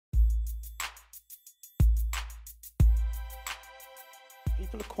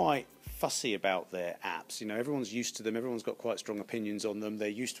people are quite fussy about their apps. You know, everyone's used to them, everyone's got quite strong opinions on them, they're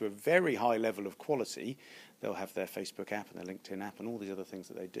used to a very high level of quality. They'll have their Facebook app and their LinkedIn app and all these other things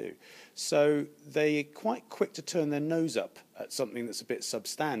that they do. So they're quite quick to turn their nose up at something that's a bit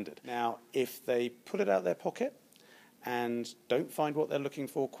substandard. Now, if they pull it out of their pocket and don't find what they're looking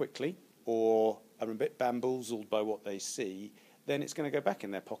for quickly, or are a bit bamboozled by what they see, then it's going to go back in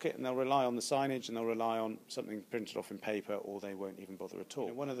their pocket and they'll rely on the signage and they'll rely on something printed off in paper, or they won't even bother at all.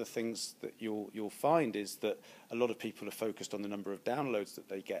 One of the things that you'll find is that a lot of people are focused on the number of downloads that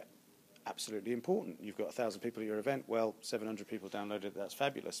they get. Absolutely important. You've got 1,000 people at your event, well, 700 people downloaded it, that's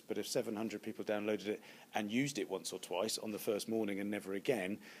fabulous. But if 700 people downloaded it and used it once or twice on the first morning and never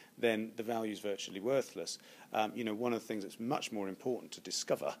again, then the value is virtually worthless. You know, one of the things that's much more important to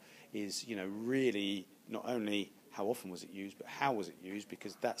discover is, you know, really not only how often was it used, but how was it used,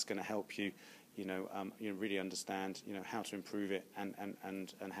 because that's going to help you, really understand, how to improve it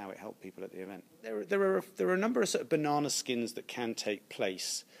and how it helped people at the event. There are a number of sort of banana skins that can take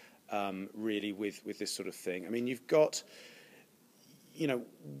place. Really with this sort of thing. I mean, you've got,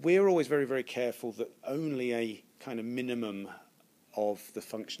 we're always very, very careful that only a kind of minimum of the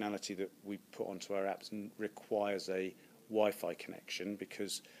functionality that we put onto our apps requires a Wi-Fi connection,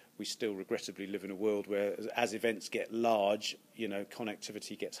 because we still regrettably live in a world where as events get large,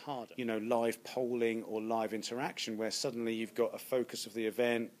 connectivity gets harder. Live polling or live interaction where suddenly you've got a focus of the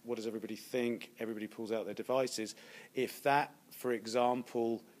event, what does everybody think, everybody pulls out their devices. If that, for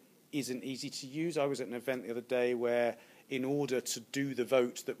example, isn't easy to use. I was at an event the other day where in order to do the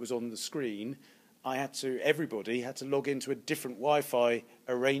vote that was on the screen, everybody had to log into a different Wi-Fi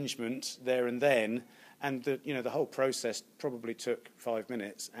arrangement there and then, and the whole process probably took 5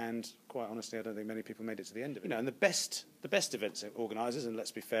 minutes, and quite honestly I don't think many people made it to the end of it. And the best events organisers, and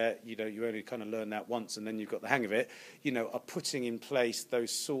let's be fair, you only kind of learn that once and then you've got the hang of it, are putting in place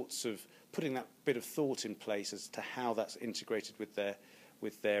putting that bit of thought in place as to how that's integrated with their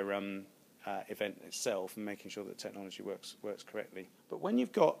event itself, and making sure that technology works correctly. But when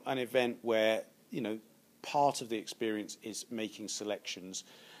you've got an event where part of the experience is making selections,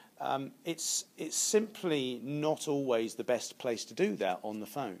 it's simply not always the best place to do that on the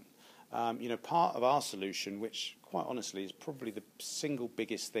phone. Part of our solution, which quite honestly is probably the single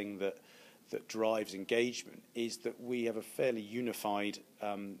biggest thing that drives engagement, is that we have a fairly unified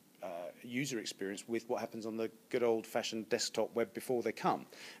user experience with what happens on the good old-fashioned desktop web before they come.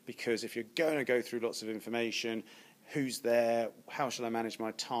 Because if you're going to go through lots of information, who's there, how shall I manage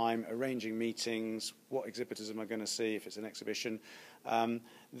my time, arranging meetings, what exhibitors am I going to see if it's an exhibition,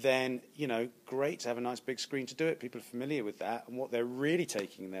 then, great to have a nice big screen to do it. People are familiar with that, and what they're really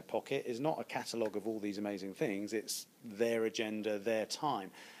taking in their pocket is not a catalogue of all these amazing things, it's their agenda, their time.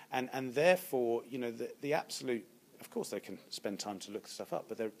 And therefore, the absolute, of course they can spend time to look stuff up,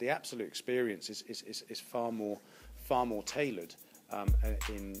 but the absolute experience is far more tailored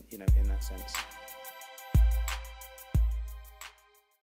in that sense.